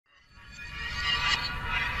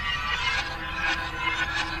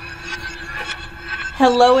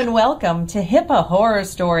Hello and welcome to HIPAA Horror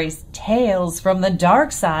Stories, Tales from the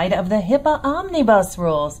Dark Side of the HIPAA Omnibus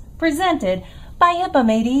Rules, presented by HIPAA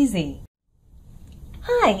Made Easy.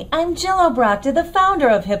 Hi, I'm Jill O'Brocta, the founder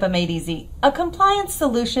of HIPAA Made Easy, a compliance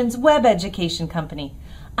solutions web education company.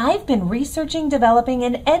 I've been researching, developing,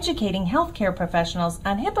 and educating healthcare professionals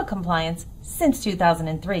on HIPAA compliance since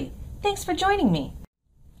 2003. Thanks for joining me.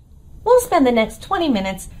 We'll spend the next 20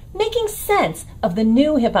 minutes making sense of the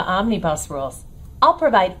new HIPAA Omnibus Rules. I'll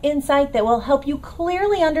provide insight that will help you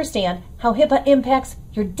clearly understand how HIPAA impacts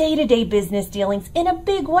your day-to-day business dealings in a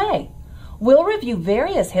big way. We'll review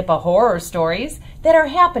various HIPAA horror stories that are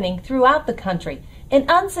happening throughout the country in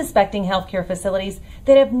unsuspecting healthcare facilities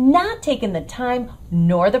that have not taken the time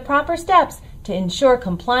nor the proper steps to ensure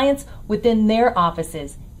compliance within their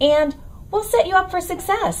offices. And we'll set you up for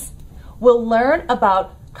success. We'll learn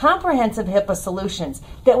about comprehensive HIPAA solutions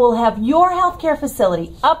that will have your healthcare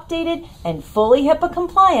facility updated and fully HIPAA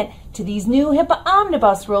compliant to these new HIPAA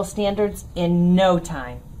Omnibus Rule standards in no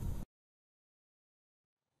time.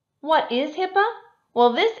 What is HIPAA?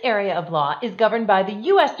 Well, this area of law is governed by the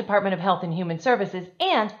U.S. Department of Health and Human Services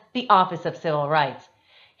and the Office of Civil Rights.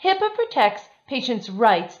 HIPAA protects patients'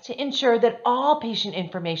 rights to ensure that all patient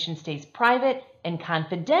information stays private and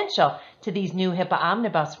confidential to these new HIPAA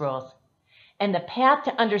Omnibus Rules. And the path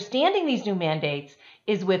to understanding these new mandates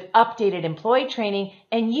is with updated employee training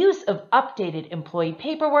and use of updated employee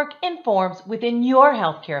paperwork and forms within your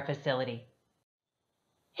healthcare facility.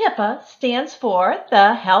 HIPAA stands for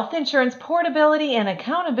the Health Insurance Portability and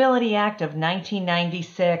Accountability Act of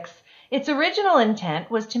 1996. Its original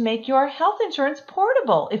intent was to make your health insurance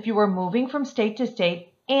portable if you were moving from state to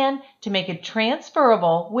state and to make it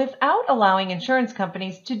transferable without allowing insurance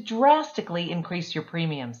companies to drastically increase your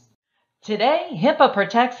premiums. Today, HIPAA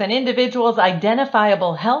protects an individual's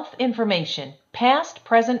identifiable health information, past,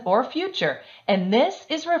 present, or future, and this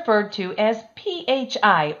is referred to as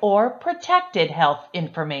PHI, or Protected Health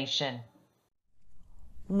Information.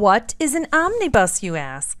 What is an omnibus, you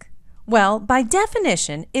ask? Well, by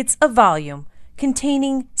definition, it's a volume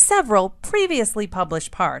containing several previously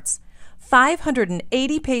published parts.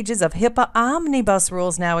 580 pages of HIPAA omnibus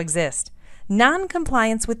rules now exist.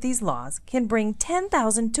 Non-compliance with these laws can bring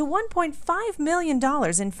 $10,000 to $1.5 million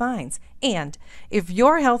in fines. And if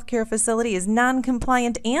your healthcare facility is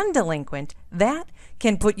non-compliant and delinquent, that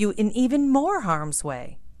can put you in even more harm's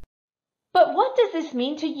way. But what does this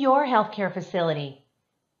mean to your healthcare facility?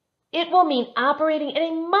 It will mean operating at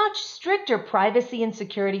a much stricter privacy and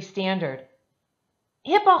security standard.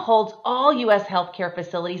 HIPAA holds all U.S. healthcare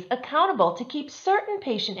facilities accountable to keep certain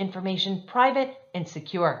patient information private and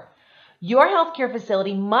secure. Your healthcare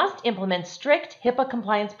facility must implement strict HIPAA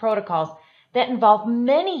compliance protocols that involve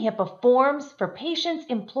many HIPAA forms for patients,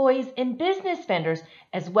 employees, and business vendors,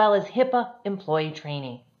 as well as HIPAA employee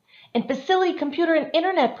training. And facility computer and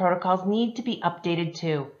internet protocols need to be updated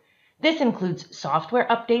too. This includes software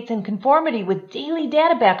updates and conformity with daily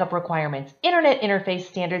data backup requirements, internet interface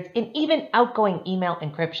standards, and even outgoing email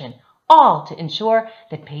encryption, all to ensure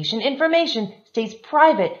that patient information stays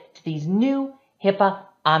private to these new HIPAA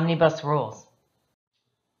Omnibus Rules.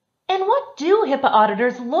 And what do HIPAA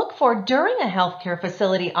auditors look for during a healthcare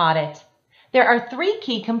facility audit? There are three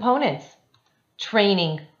key components.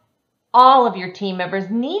 Training. All of your team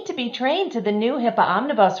members need to be trained to the new HIPAA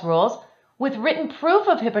Omnibus Rules with written proof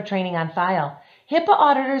of HIPAA training on file. HIPAA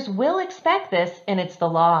auditors will expect this, and it's the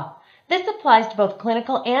law. This applies to both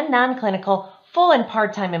clinical and non-clinical, full and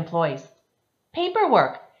part-time employees.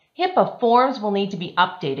 Paperwork. HIPAA forms will need to be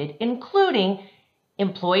updated, including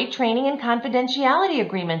employee training and confidentiality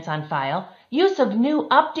agreements on file, use of new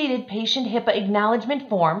updated patient HIPAA acknowledgement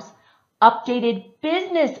forms, updated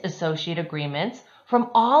business associate agreements from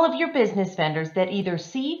all of your business vendors that either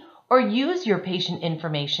see or use your patient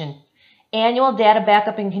information, annual data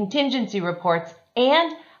backup and contingency reports,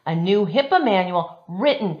 and a new HIPAA manual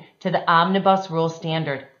written to the Omnibus Rule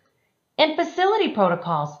standard. And facility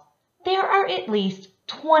protocols. There are at least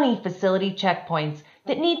 20 facility checkpoints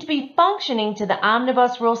that need to be functioning to the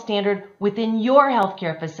Omnibus Rule standard within your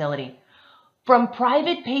healthcare facility. From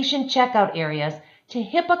private patient checkout areas to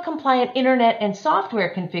HIPAA-compliant internet and software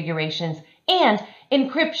configurations and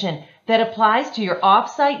encryption that applies to your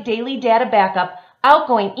off-site daily data backup,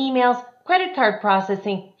 outgoing emails, credit card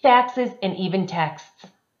processing, faxes, and even texts.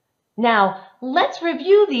 Now, let's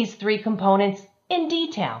review these three components in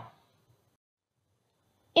detail.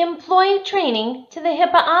 Employee training to the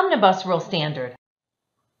HIPAA Omnibus Rule standard.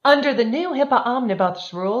 Under the new HIPAA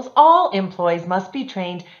Omnibus Rules, all employees must be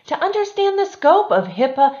trained to understand the scope of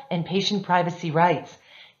HIPAA and patient privacy rights.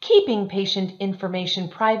 Keeping patient information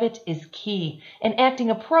private is key, and acting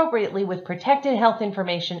appropriately with protected health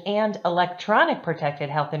information and electronic protected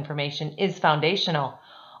health information is foundational.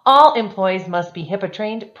 All employees must be HIPAA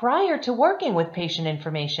trained prior to working with patient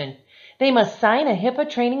information. They must sign a HIPAA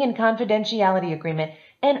training and confidentiality agreement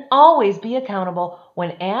and always be accountable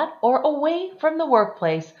when at or away from the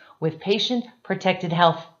workplace with patient protected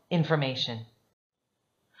health information.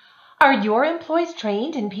 Are your employees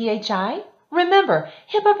trained in PHI? Remember,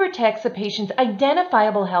 HIPAA protects a patient's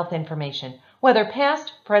identifiable health information, whether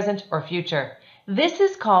past, present, or future. This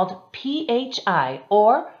is called PHI,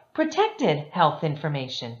 or Protected Health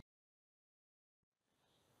Information.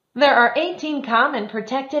 There are 18 common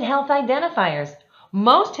protected health identifiers.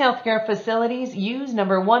 Most healthcare facilities use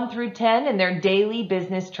number 1 through 10 in their daily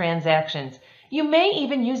business transactions. You may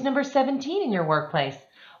even use number 17 in your workplace.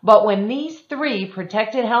 But when these 3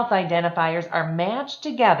 protected health identifiers are matched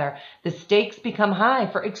together, the stakes become high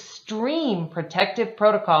for extreme protective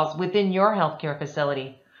protocols within your healthcare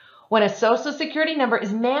facility. When a Social Security number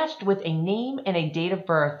is matched with a name and a date of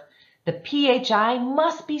birth, the PHI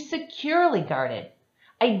must be securely guarded.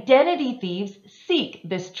 Identity thieves seek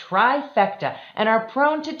this trifecta and are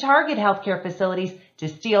prone to target healthcare facilities to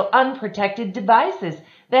steal unprotected devices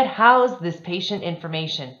that house this patient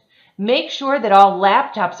information. Make sure that all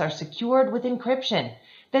laptops are secured with encryption,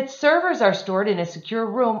 that servers are stored in a secure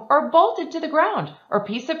room or bolted to the ground or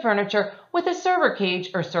piece of furniture with a server cage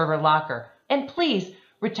or server locker. And please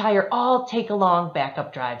retire all take-along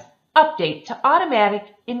backup drives. Update to automatic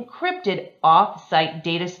encrypted off-site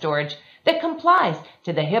data storage that complies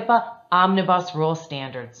to the HIPAA Omnibus rule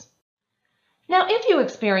standards. Now, if you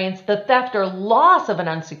experience the theft or loss of an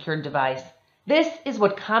unsecured device, this is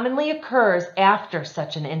what commonly occurs after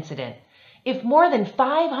such an incident. If more than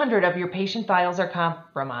 500 of your patient files are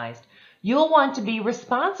compromised, you'll want to be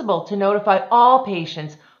responsible to notify all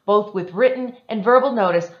patients, both with written and verbal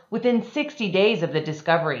notice, within 60 days of the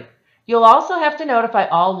discovery. You'll also have to notify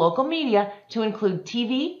all local media, to include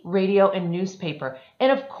TV, radio, and newspaper.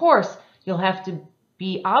 And of course, you'll have to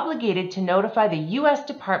be obligated to notify the U.S.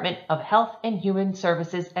 Department of Health and Human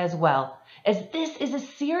Services as well, as this is a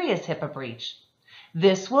serious HIPAA breach.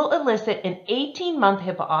 This will elicit an 18-month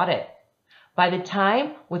HIPAA audit. By the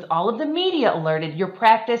time, with all of the media alerted, your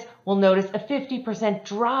practice will notice a 50%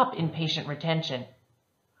 drop in patient retention.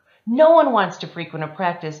 No one wants to frequent a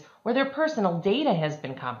practice where their personal data has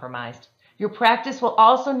been compromised. Your practice will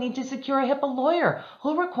also need to secure a HIPAA lawyer who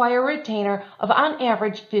will require a retainer of on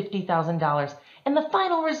average $50,000. And the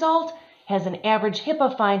final result has an average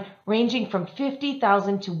HIPAA fine ranging from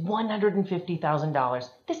 $50,000 to $150,000.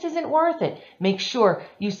 This isn't worth it. Make sure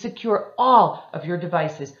you secure all of your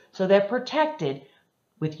devices so they're protected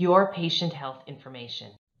with your patient health information.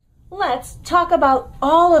 Let's talk about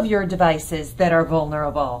all of your devices that are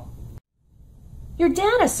vulnerable. Your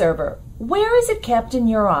data server, where is it kept in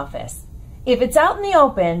your office? If it's out in the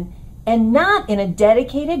open and not in a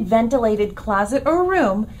dedicated ventilated closet or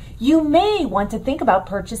room, you may want to think about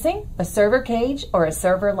purchasing a server cage or a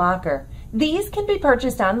server locker. These can be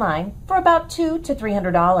purchased online for about $200 to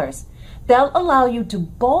 $300. They'll allow you to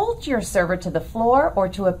bolt your server to the floor or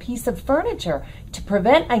to a piece of furniture to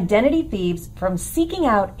prevent identity thieves from seeking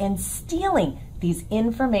out and stealing these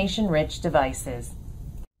information-rich devices.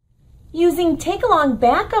 Using take-along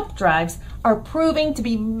backup drives are proving to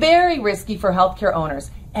be very risky for healthcare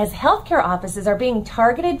owners, as healthcare offices are being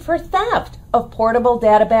targeted for theft of portable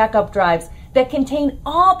data backup drives that contain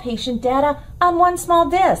all patient data on one small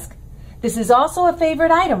disk. This is also a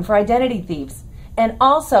favorite item for identity thieves, and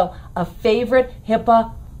also a favorite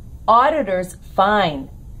HIPAA Auditors fine.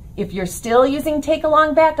 If you're still using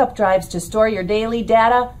take-along backup drives to store your daily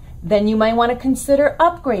data, then you might want to consider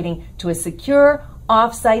upgrading to a secure,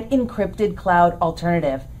 off-site encrypted cloud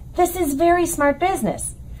alternative. This is very smart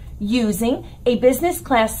business. Using a business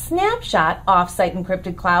class snapshot off-site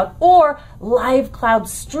encrypted cloud or live cloud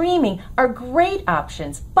streaming are great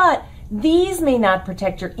options, but these may not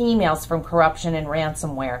protect your emails from corruption and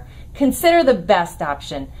ransomware. Consider the best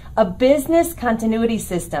option, a business continuity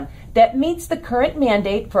system that meets the current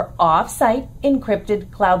mandate for off-site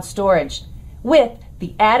encrypted cloud storage, with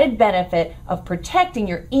the added benefit of protecting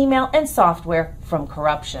your email and software from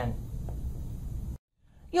corruption.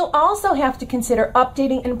 You'll also have to consider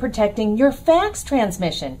updating and protecting your fax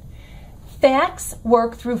transmission. Fax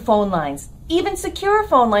work through phone lines. Even secure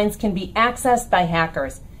phone lines can be accessed by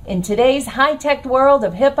hackers. In today's high-tech world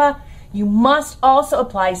of HIPAA, you must also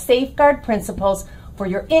apply safeguard principles for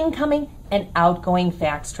your incoming and outgoing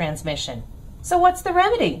fax transmission. So what's the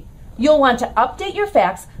remedy? You'll want to update your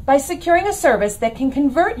fax by securing a service that can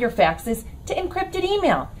convert your faxes to encrypted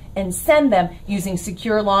email and send them using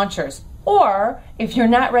secure launchers. Or, if you're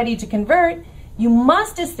not ready to convert, you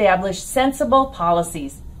must establish sensible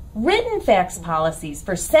policies. Written fax policies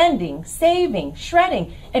for sending, saving,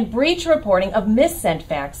 shredding, and breach reporting of missent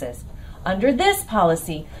faxes. Under this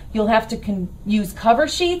policy, you'll have to use cover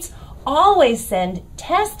sheets, always send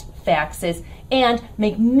test faxes, and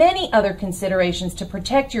make many other considerations to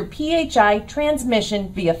protect your PHI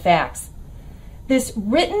transmission via fax. This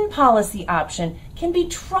written policy option can be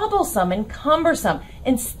troublesome and cumbersome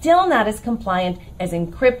and still not as compliant as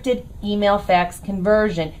encrypted email fax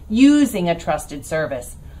conversion using a trusted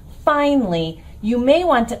service. Finally, you may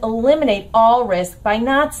want to eliminate all risk by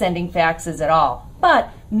not sending faxes at all, but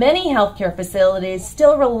many healthcare facilities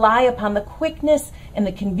still rely upon the quickness and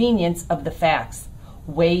the convenience of the fax.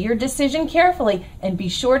 Weigh your decision carefully and be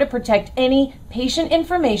sure to protect any patient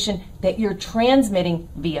information that you're transmitting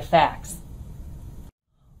via fax.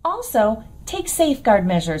 Also, take safeguard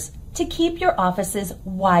measures to keep your office's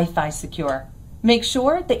Wi-Fi secure. Make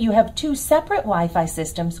sure that you have 2 separate Wi-Fi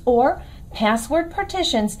systems or password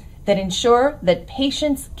partitions that ensure that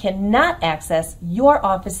patients cannot access your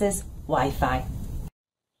office's Wi-Fi.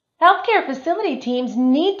 Healthcare facility teams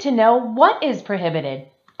need to know what is prohibited.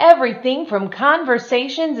 Everything from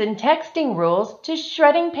conversations and texting rules to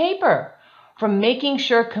shredding paper. From making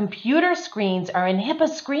sure computer screens are in HIPAA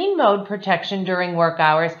screen mode protection during work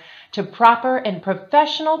hours to proper and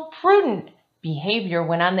professional, prudent behavior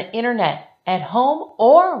when on the internet, at home,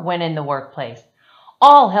 or when in the workplace.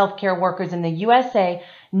 All healthcare workers in the USA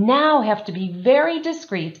now have to be very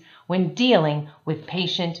discreet when dealing with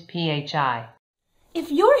patient PHI. If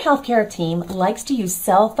your healthcare team likes to use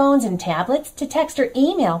cell phones and tablets to text or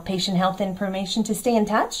email patient health information to stay in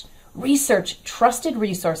touch, research trusted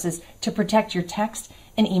resources to protect your text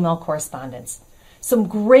and email correspondence. Some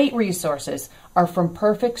great resources are from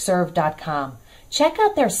perfectserve.com. Check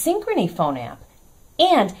out their Synchrony phone app.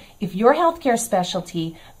 And if your healthcare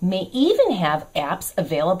specialty may even have apps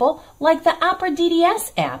available like the Opera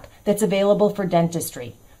DDS app that's available for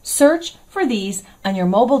dentistry. Search for these on your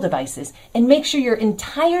mobile devices and make sure your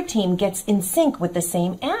entire team gets in sync with the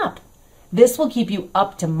same app. This will keep you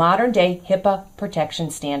up to modern-day HIPAA protection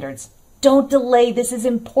standards. Don't delay, this is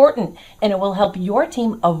important, and it will help your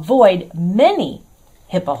team avoid many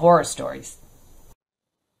HIPAA horror stories.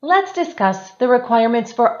 Let's discuss the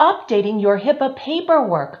requirements for updating your HIPAA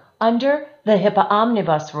paperwork under the HIPAA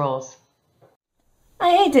Omnibus rules.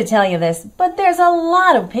 I hate to tell you this, but there's a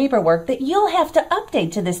lot of paperwork that you'll have to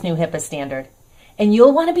update to this new HIPAA standard. And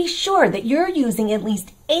you'll want to be sure that you're using at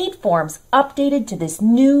least 8 forms updated to this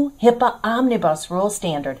new HIPAA Omnibus rule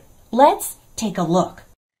standard. Let's take a look.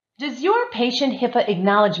 Does your patient HIPAA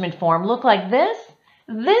acknowledgement form look like this?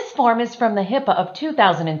 This form is from the HIPAA of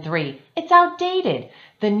 2003. It's outdated.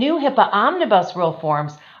 The new HIPAA Omnibus rule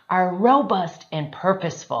forms are robust and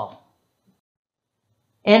purposeful.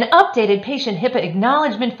 An updated patient HIPAA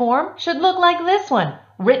acknowledgement form should look like this one,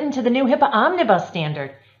 written to the new HIPAA Omnibus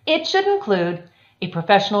standard. It should include a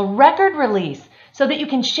professional record release so that you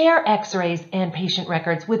can share x-rays and patient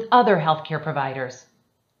records with other healthcare providers.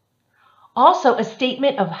 Also, a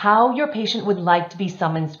statement of how your patient would like to be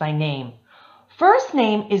summoned by name. First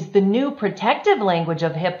name is the new protective language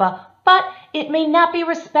of HIPAA, but it may not be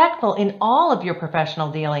respectful in all of your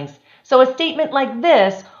professional dealings. So a statement like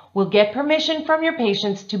this will get permission from your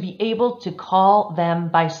patients to be able to call them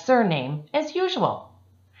by surname as usual.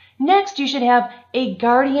 Next, you should have a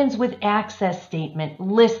Guardians with Access statement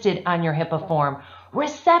listed on your HIPAA form.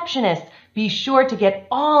 Receptionists, be sure to get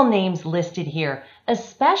all names listed here,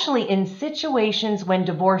 especially in situations when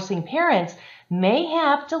divorcing parents may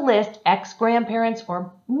have to list ex-grandparents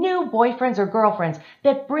or new boyfriends or girlfriends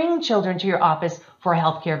that bring children to your office for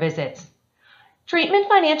healthcare visits. Treatment,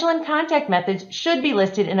 financial, and contact methods should be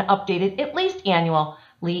listed and updated at least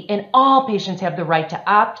annually, and all patients have the right to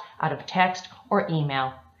opt out of text or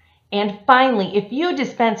email. And finally, if you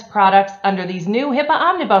dispense products under these new HIPAA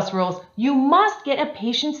Omnibus rules, you must get a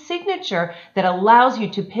patient's signature that allows you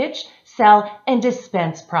to pitch, sell, and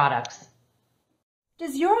dispense products.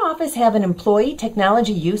 Does your office have an employee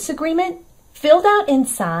technology use agreement filled out and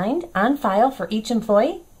signed on file for each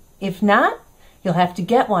employee? If not, you'll have to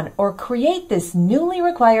get one or create this newly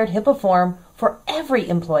required HIPAA form for every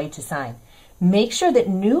employee to sign. Make sure that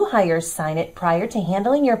new hires sign it prior to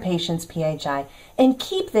handling your patient's PHI, and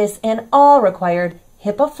keep this and all required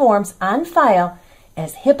HIPAA forms on file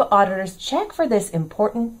as HIPAA auditors check for this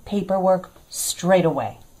important paperwork straight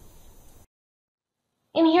away.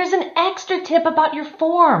 And here here's an extra tip about your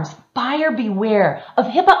forms. Buyer beware of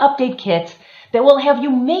HIPAA update kits that will have you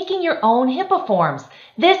making your own HIPAA forms.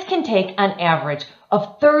 This can take an average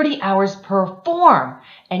of 30 hours per form,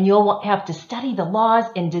 and you'll have to study the laws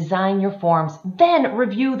and design your forms, then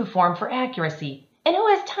review the form for accuracy. And who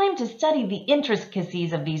has time to study the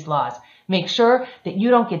intricacies of these laws? Make sure that you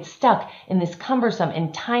don't get stuck in this cumbersome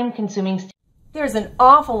and time-consuming There's an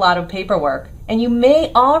awful lot of paperwork, and you may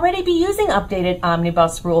already be using updated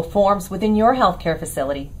Omnibus rule forms within your healthcare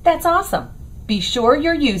facility. That's awesome. Be sure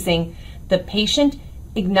you're using the patient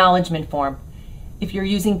acknowledgement form. If you're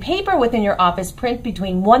using paper within your office, print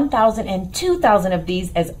between 1,000 and 2,000 of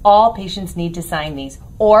these, as all patients need to sign these,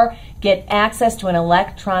 or get access to an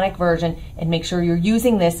electronic version and make sure you're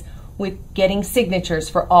using this with getting signatures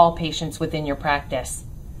for all patients within your practice.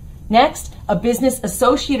 Next, a business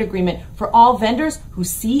associate agreement for all vendors who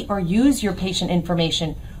see or use your patient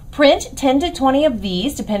information. Print 10 to 20 of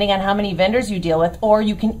these, depending on how many vendors you deal with, or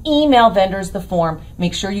you can email vendors the form.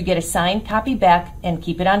 Make sure you get a signed copy back and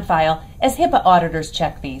keep it on file, as HIPAA auditors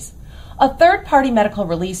check these. A third-party medical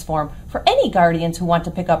release form for any guardians who want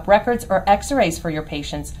to pick up records or x-rays for your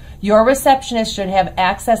patients. Your receptionist should have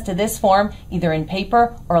access to this form either in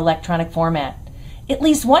paper or electronic format. At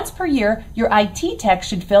least once per year, your IT tech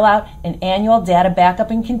should fill out an annual data backup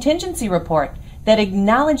and contingency report that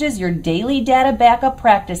acknowledges your daily data backup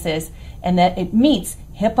practices and that it meets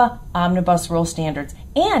HIPAA Omnibus rule standards,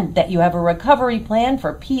 and that you have a recovery plan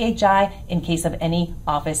for PHI in case of any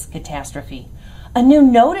office catastrophe. A new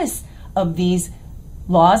notice of these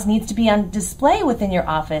laws needs to be on display within your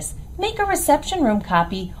office. Make a reception room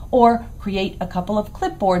copy or create a couple of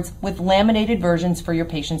clipboards with laminated versions for your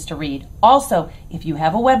patients to read. Also, if you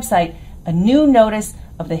have a website, a new notice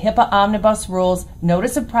of the HIPAA Omnibus rules,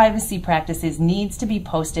 notice of privacy practices needs to be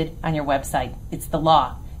posted on your website. It's the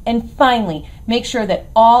law. And finally, make sure that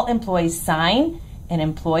all employees sign an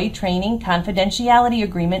employee training confidentiality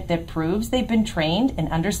agreement that proves they've been trained and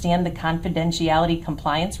understand the confidentiality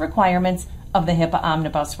compliance requirements of the HIPAA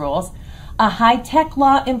Omnibus rules, a high-tech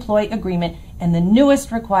law employee agreement, and the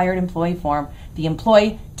newest required employee form, the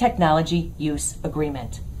Employee Technology Use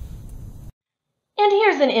Agreement. And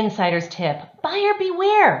here's an insider's tip. Buyer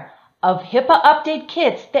beware of HIPAA update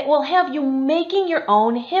kits that will have you making your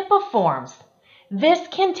own HIPAA forms. This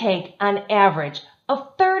can take an average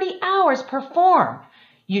of 30 hours per form.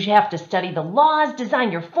 You have to study the laws,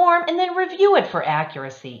 design your form, and then review it for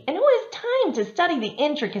accuracy. And who has time to study the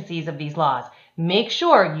intricacies of these laws? Make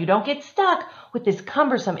sure you don't get stuck with this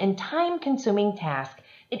cumbersome and time-consuming task.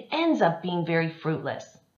 It ends up being very fruitless.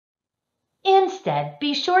 Instead,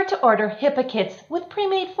 be sure to order HIPAA kits with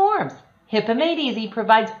pre-made forms. HIPAA Made Easy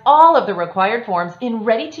provides all of the required forms in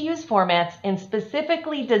ready-to-use formats and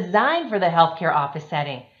specifically designed for the healthcare office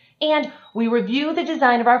setting. And we review the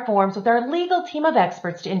design of our forms with our legal team of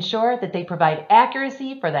experts to ensure that they provide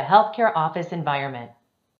accuracy for the healthcare office environment.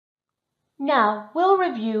 Now, we'll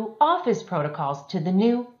review office protocols to the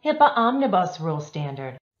new HIPAA Omnibus rule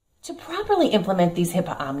standard. To properly implement these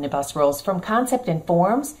HIPAA Omnibus rules from concept and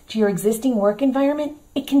forms to your existing work environment,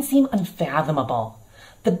 it can seem unfathomable.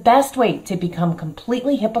 The best way to become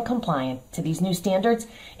completely HIPAA compliant to these new standards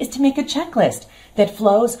is to make a checklist that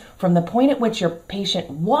flows from the point at which your patient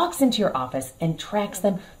walks into your office and tracks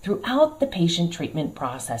them throughout the patient treatment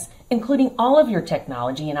process, including all of your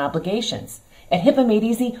technology and obligations. At HIPAA Made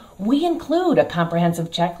Easy, we include a comprehensive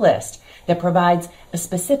checklist that provides a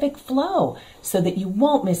specific flow so that you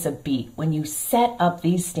won't miss a beat. When you set up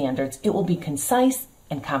these standards, it will be concise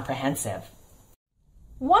and comprehensive.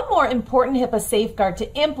 One more important HIPAA safeguard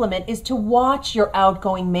to implement is to watch your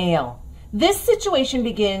outgoing mail. This situation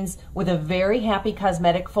begins with a very happy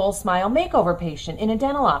cosmetic full smile makeover patient in a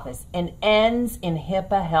dental office and ends in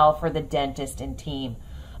HIPAA hell for the dentist and team.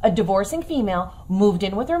 A divorcing female moved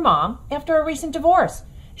in with her mom after a recent divorce.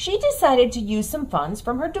 She decided to use some funds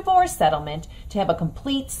from her divorce settlement to have a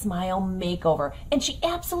complete smile makeover, and she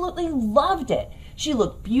absolutely loved it. She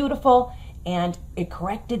looked beautiful, and it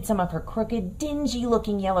corrected some of her crooked,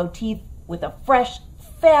 dingy-looking yellow teeth with a fresh,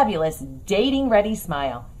 fabulous, dating-ready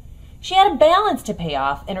smile. She had a balance to pay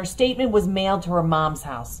off, and her statement was mailed to her mom's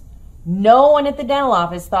house. No one at the dental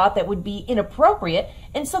office thought that would be inappropriate,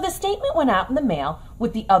 and so the statement went out in the mail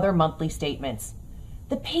with the other monthly statements.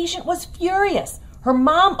 The patient was furious. Her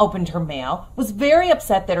mom opened her mail, was very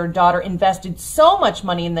upset that her daughter invested so much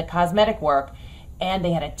money in the cosmetic work, and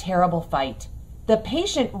they had a terrible fight. The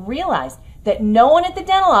patient realized that no one at the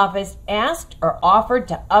dental office asked or offered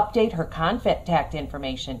to update her contact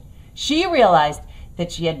information. She realized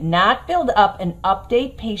that she had not filled up an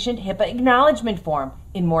update patient HIPAA acknowledgement form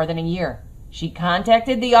in more than a year. She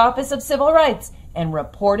contacted the Office of Civil Rights and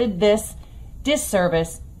reported this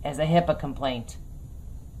disservice as a HIPAA complaint.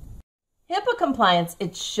 HIPAA compliance,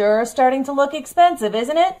 it's sure starting to look expensive,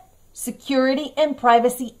 isn't it? Security and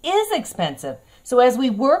privacy is expensive. So as we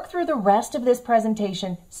work through the rest of this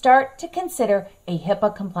presentation, start to consider a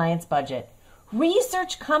HIPAA compliance budget.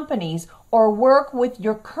 Research companies or work with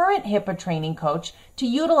your current HIPAA training coach to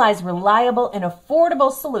utilize reliable and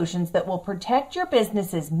affordable solutions that will protect your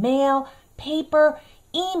business's mail, paper,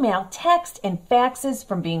 email, text, and faxes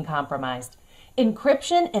from being compromised.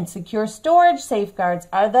 Encryption and secure storage safeguards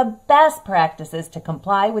are the best practices to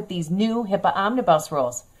comply with these new HIPAA Omnibus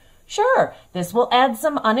rules. Sure, this will add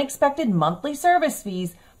some unexpected monthly service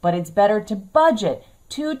fees, but it's better to budget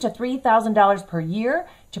 $2,000 to $3,000 per year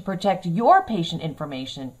to protect your patient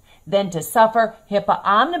information than to suffer HIPAA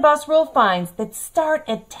Omnibus rule fines that start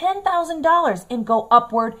at $10,000 and go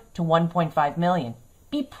upward to $1.5 million.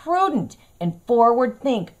 Be prudent and forward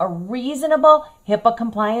think a reasonable HIPAA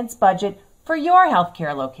compliance budget for your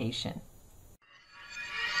healthcare location.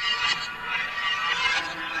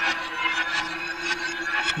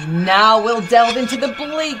 Now we'll delve into the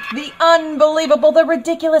bleak, the unbelievable, the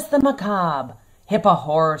ridiculous, the macabre. HIPAA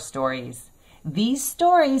horror stories. These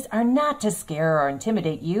stories are not to scare or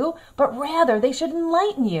intimidate you, but rather they should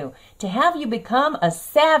enlighten you to have you become a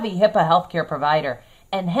savvy HIPAA healthcare provider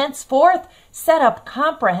and henceforth set up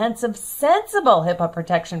comprehensive, sensible HIPAA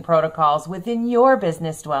protection protocols within your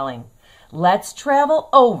business dwelling. Let's travel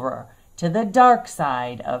over to the dark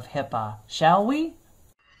side of HIPAA, shall we?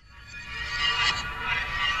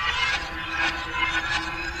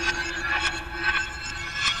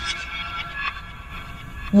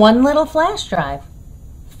 One little flash drive.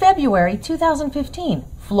 February 2015,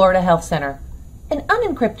 Florida Health Center. An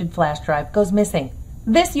unencrypted flash drive goes missing.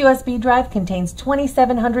 This USB drive contains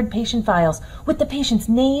 2,700 patient files with the patient's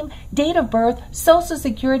name, date of birth, social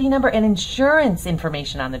security number, and insurance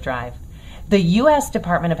information on the drive. The U.S.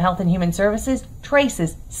 Department of Health and Human Services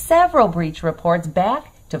traces several breach reports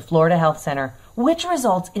back to Florida Health Center, which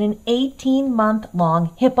results in an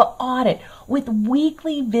 18-month-long HIPAA audit with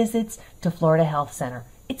weekly visits to Florida Health Center.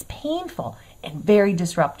 It's painful and very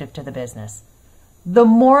disruptive to the business. The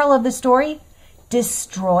moral of the story?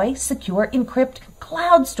 Destroy, secure, encrypt,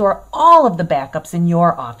 cloud store all of the backups in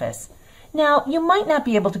your office. Now, you might not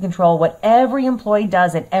be able to control what every employee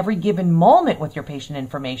does at every given moment with your patient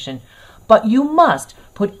information, but you must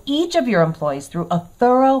put each of your employees through a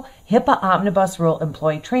thorough HIPAA Omnibus Rule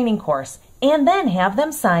employee training course and then have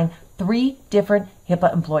them sign 3 different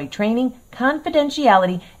HIPAA employee training,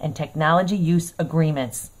 confidentiality, and technology use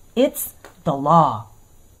agreements. It's the law.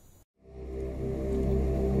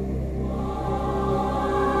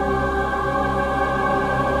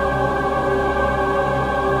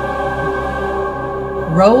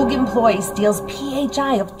 Rogue employee steals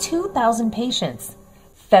PHI of 2,000 patients.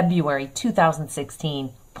 February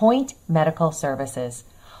 2016, Point Medical Services.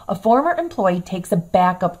 A former employee takes a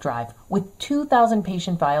backup drive with 2,000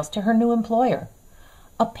 patient files to her new employer.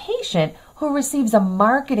 A patient who receives a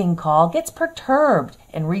marketing call gets perturbed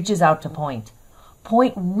and reaches out to Point.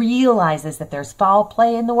 Point realizes that there's foul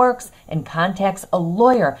play in the works and contacts a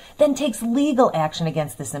lawyer, then takes legal action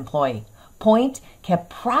against this employee. Point kept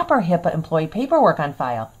proper HIPAA employee paperwork on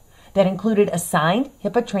file that included a signed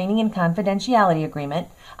HIPAA training and confidentiality agreement,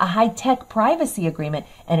 a high-tech privacy agreement,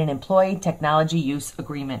 and an employee technology use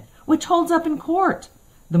agreement, which holds up in court.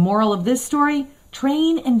 The moral of this story?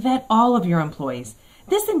 Train and vet all of your employees.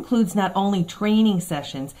 This includes not only training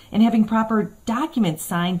sessions and having proper documents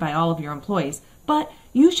signed by all of your employees, but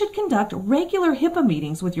you should conduct regular HIPAA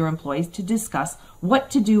meetings with your employees to discuss what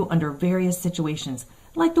to do under various situations,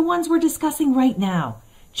 like the ones we're discussing right now.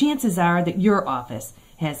 Chances are that your office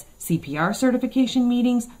has CPR certification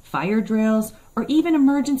meetings, fire drills, or even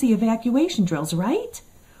emergency evacuation drills, right?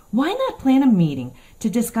 Why not plan a meeting to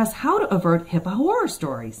discuss how to avert HIPAA horror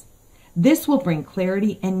stories? This will bring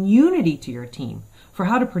clarity and unity to your team for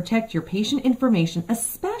how to protect your patient information,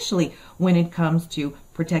 especially when it comes to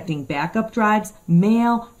protecting backup drives,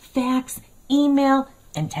 mail, fax, email,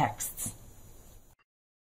 and texts.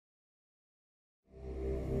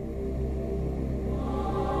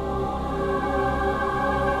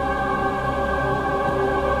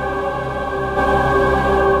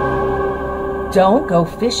 Don't go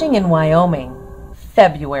fishing in Wyoming.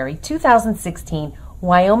 February 2016,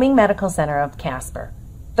 Wyoming Medical Center of Casper.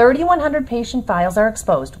 3,100 patient files are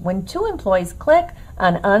exposed when 2 employees click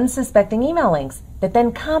on unsuspecting email links that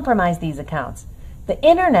then compromise these accounts. The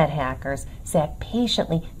internet hackers sat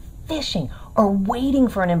patiently fishing or waiting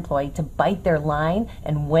for an employee to bite their line,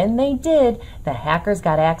 and when they did, the hackers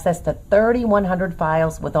got access to 3,100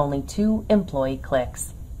 files with only 2 employee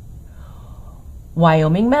clicks.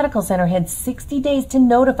 Wyoming Medical Center had 60 days to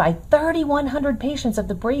notify 3,100 patients of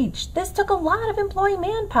the breach. This took a lot of employee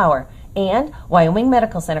manpower. And Wyoming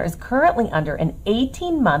Medical Center is currently under an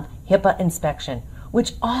 18-month HIPAA inspection,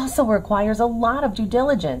 which also requires a lot of due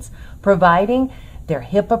diligence, providing their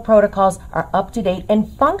HIPAA protocols are up to date and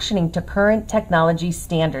functioning to current technology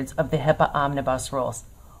standards of the HIPAA Omnibus rules.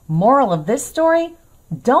 Moral of this story?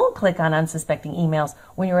 Don't click on unsuspecting emails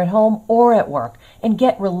when you're at home or at work, and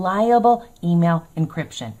get reliable email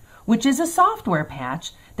encryption, which is a software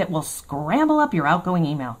patch that will scramble up your outgoing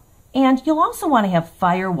email. And you'll also want to have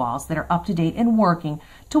firewalls that are up to date and working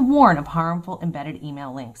to warn of harmful embedded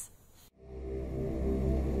email links.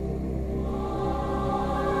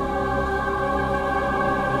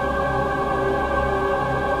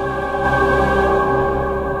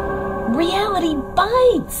 Reality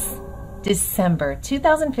bites! December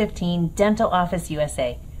 2015, Dental Office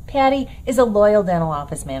USA. Patty is a loyal dental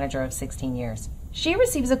office manager of 16 years. She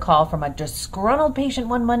receives a call from a disgruntled patient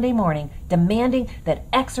one Monday morning demanding that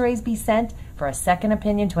x-rays be sent for a second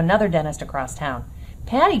opinion to another dentist across town.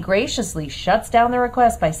 Patty graciously shuts down the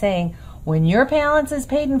request by saying, "When your balance is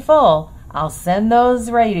paid in full, I'll send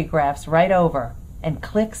those radiographs right over," and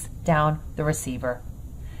clicks down the receiver.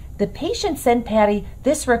 The patient sent Patty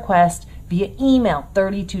this request via email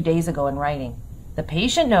 32 days ago in writing. The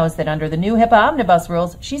patient knows that under the new HIPAA Omnibus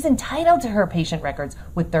rules, she's entitled to her patient records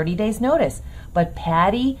with 30 days notice. But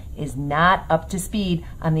Patty is not up to speed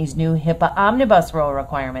on these new HIPAA Omnibus rule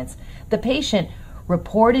requirements. The patient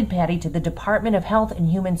reported Patty to the Department of Health and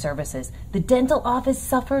Human Services. The dental office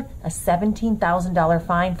suffered a $17,000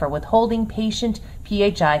 fine for withholding patient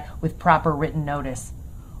PHI with proper written notice.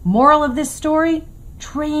 Moral of this story?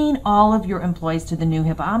 Train all of your employees to the new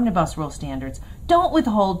HIPAA Omnibus rule standards. Don't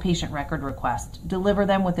withhold patient record requests. Deliver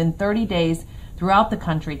them within 30 days throughout the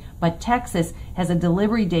country, but Texas has a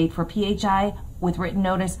delivery date for PHI with written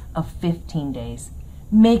notice of 15 days.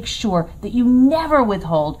 Make sure that you never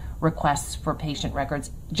withhold requests for patient records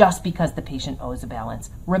just because the patient owes a balance.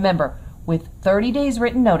 Remember, with 30 days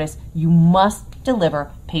written notice, you must deliver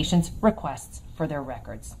patients' requests for their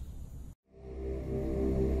records.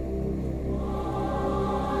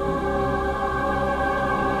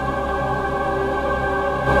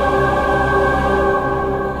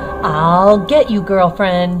 I'll get you,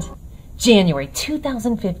 girlfriend. January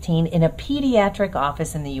 2015, in a pediatric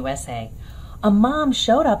office in the USA, a mom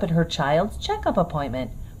showed up at her child's checkup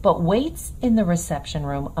appointment, but waits in the reception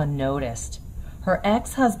room unnoticed. Her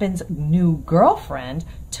ex-husband's new girlfriend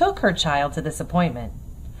took her child to this appointment.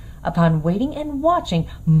 Upon waiting and watching,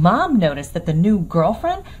 Mom noticed that the new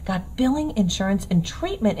girlfriend got billing, insurance, and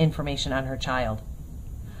treatment information on her child.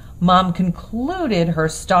 Mom concluded her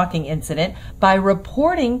stalking incident by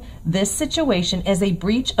reporting this situation as a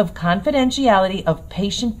breach of confidentiality of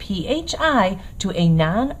patient PHI to a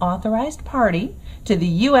non-authorized party to the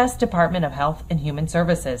U.S. Department of Health and Human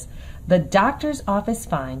Services. The doctor's office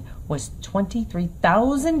fine was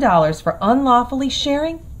 $23,000 for unlawfully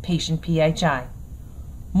sharing patient PHI.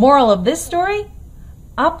 Moral of this story?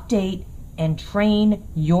 Update and train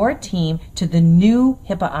your team to the new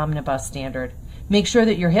HIPAA Omnibus standard. Make sure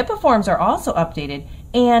that your HIPAA forms are also updated,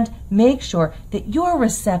 and make sure that your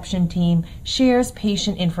reception team shares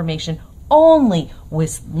patient information only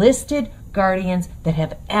with listed guardians that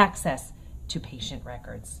have access to patient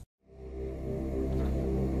records.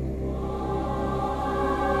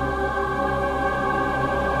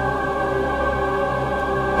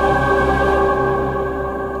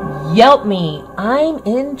 Yelp me, I'm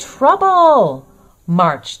in trouble.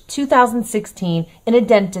 March 2016, in a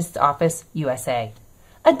dentist's office, USA.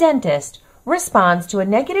 A dentist responds to a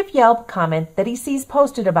negative Yelp comment that he sees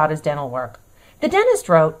posted about his dental work. The dentist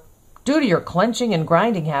wrote, "Due to your clenching and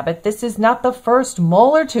grinding habit, this is not the first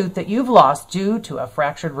molar tooth that you've lost due to a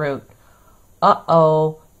fractured root."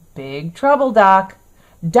 Uh-oh, big trouble, doc.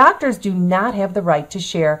 Doctors do not have the right to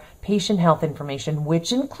share patient health information,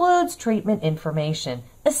 which includes treatment information,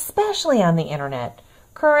 especially on the internet.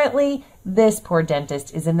 Currently, this poor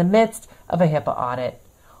dentist is in the midst of a HIPAA audit.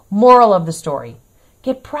 Moral of the story: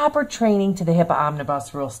 get proper training to the HIPAA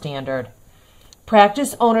Omnibus rule standard.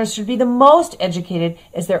 Practice owners should be the most educated,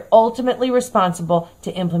 as they're ultimately responsible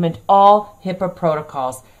to implement all HIPAA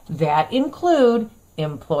protocols that include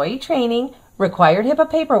employee training, required HIPAA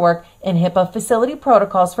paperwork, and HIPAA facility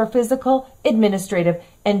protocols for physical, administrative,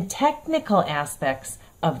 and technical aspects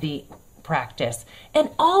of the practice. And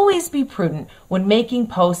always be prudent when making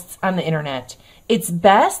posts on the internet. It's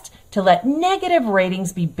best to let negative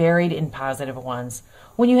ratings be buried in positive ones.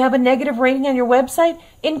 When you have a negative rating on your website,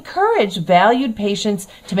 encourage valued patients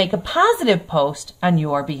to make a positive post on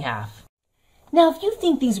your behalf. Now, if you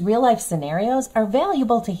think these real-life scenarios are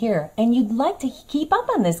valuable to hear and you'd like to keep up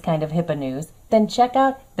on this kind of HIPAA news, then check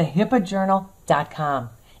out thehipaajournal.com.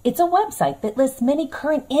 It's a website that lists many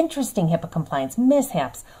current interesting HIPAA compliance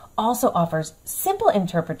mishaps, also offers simple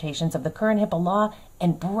interpretations of the current HIPAA law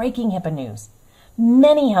and breaking HIPAA news.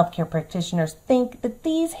 Many healthcare practitioners think that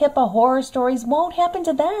these HIPAA horror stories won't happen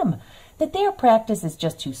to them, that their practice is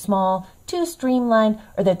just too small, too streamlined,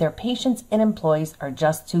 or that their patients and employees are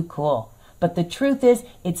just too cool. But the truth is,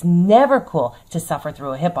 it's never cool to suffer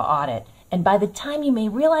through a HIPAA audit. And by the time you may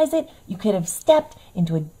realize it, you could have stepped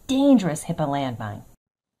into a dangerous HIPAA landmine.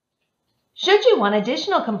 Should you want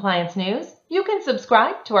additional compliance news, you can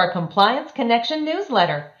subscribe to our Compliance Connection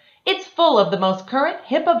newsletter. It's full of the most current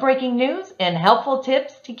HIPAA breaking news and helpful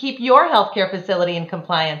tips to keep your healthcare facility in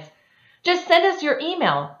compliance. Just send us your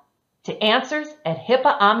email to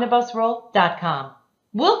answers@HIPAAomnibusrule.com.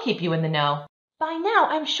 We'll keep you in the know. By now,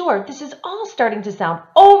 I'm sure this is all starting to sound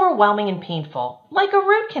overwhelming and painful, like a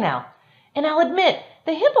root canal. And I'll admit,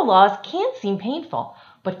 the HIPAA laws can seem painful,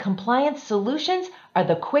 but compliance solutions are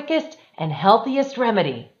the quickest and healthiest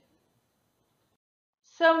remedy.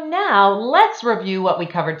 So now, let's review what we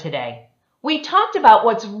covered today. We talked about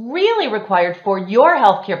what's really required for your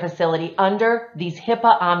healthcare facility under these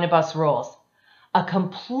HIPAA Omnibus rules. A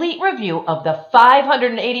complete review of the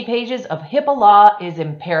 580 pages of HIPAA law is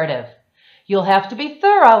imperative. You'll have to be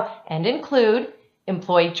thorough and include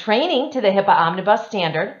employee training to the HIPAA Omnibus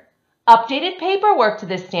standard, updated paperwork to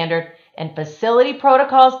this standard, and facility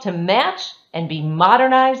protocols to match and be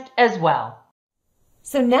modernized as well.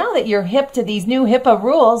 So now that you're hip to these new HIPAA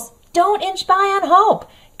rules, don't inch by on hope.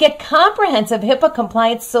 Get comprehensive HIPAA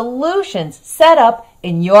compliance solutions set up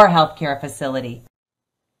in your healthcare facility.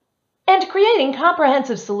 And creating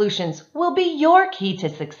comprehensive solutions will be your key to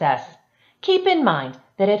success. Keep in mind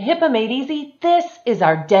that at HIPAA Made Easy, this is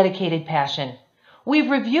our dedicated passion.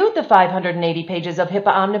 We've reviewed the 580 pages of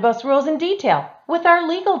HIPAA Omnibus rules in detail with our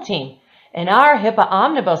legal team, and our HIPAA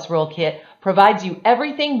Omnibus Rule Kit provides you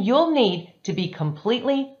everything you'll need to be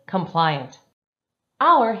completely compliant.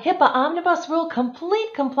 Our HIPAA Omnibus Rule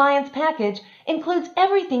Complete Compliance Package includes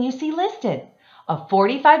everything you see listed: a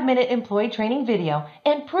 45-minute employee training video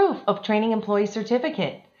and proof of training employee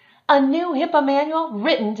certificate, a new HIPAA manual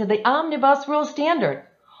written to the Omnibus Rule standard,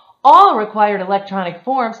 all required electronic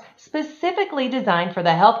forms specifically designed for the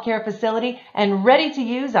healthcare facility and ready to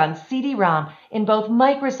use on CD-ROM in both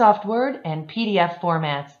Microsoft Word and PDF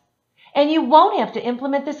formats. And you won't have to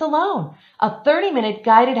implement this alone. A 30-minute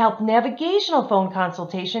guided health navigational phone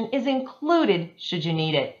consultation is included should you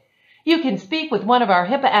need it. You can speak with one of our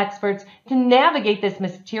HIPAA experts to navigate this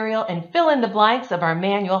material and fill in the blanks of our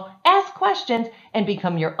manual, ask questions, and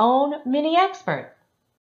become your own mini expert.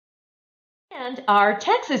 And our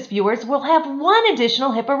Texas viewers will have one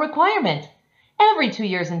additional HIPAA requirement. Every 2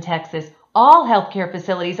 years in Texas, all healthcare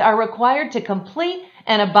facilities are required to complete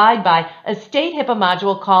and abide by a state HIPAA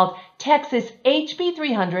module called Texas HB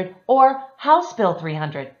 300 or House Bill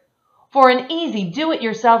 300. For an easy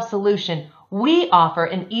do-it-yourself solution, we offer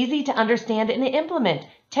an easy-to-understand and implement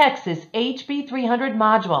Texas HB 300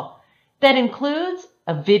 module that includes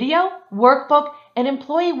a video, workbook, and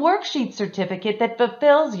employee worksheet certificate that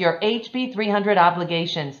fulfills your HB 300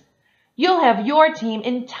 obligations. You'll have your team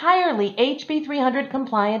entirely HB 300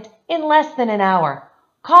 compliant in less than an hour.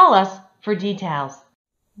 Call us for details.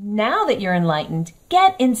 Now that you're enlightened,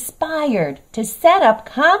 get inspired to set up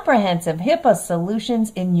comprehensive HIPAA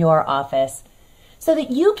solutions in your office so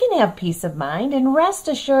that you can have peace of mind and rest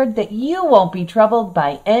assured that you won't be troubled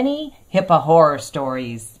by any HIPAA horror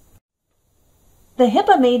stories. The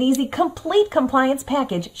HIPAA Made Easy Complete Compliance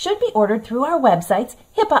Package should be ordered through our websites,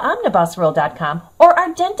 HIPAAomnibusrule.com, or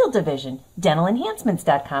our dental division,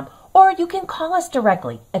 dentalenhancements.com, or you can call us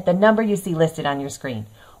directly at the number you see listed on your screen.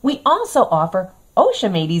 We also offer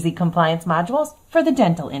OSHA Made Easy compliance modules for the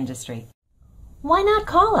dental industry. Why not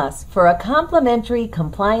call us for a complimentary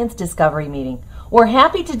compliance discovery meeting? We're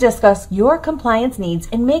happy to discuss your compliance needs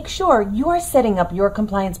and make sure you're setting up your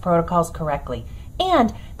compliance protocols correctly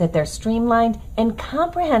and that they're streamlined and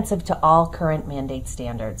comprehensive to all current mandate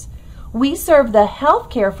standards. We serve the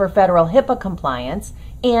healthcare for federal HIPAA compliance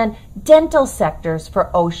and dental sectors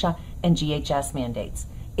for OSHA and GHS mandates.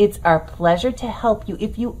 It's our pleasure to help you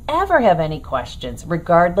if you ever have any questions,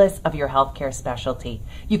 regardless of your healthcare specialty.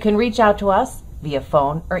 You can reach out to us via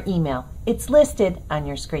phone or email. It's listed on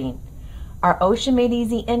your screen. Our OSHA Made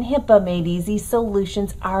Easy and HIPAA Made Easy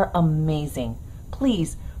solutions are amazing.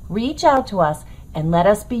 Please reach out to us and let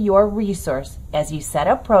us be your resource as you set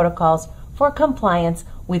up protocols for compliance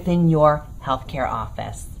within your healthcare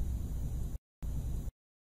office.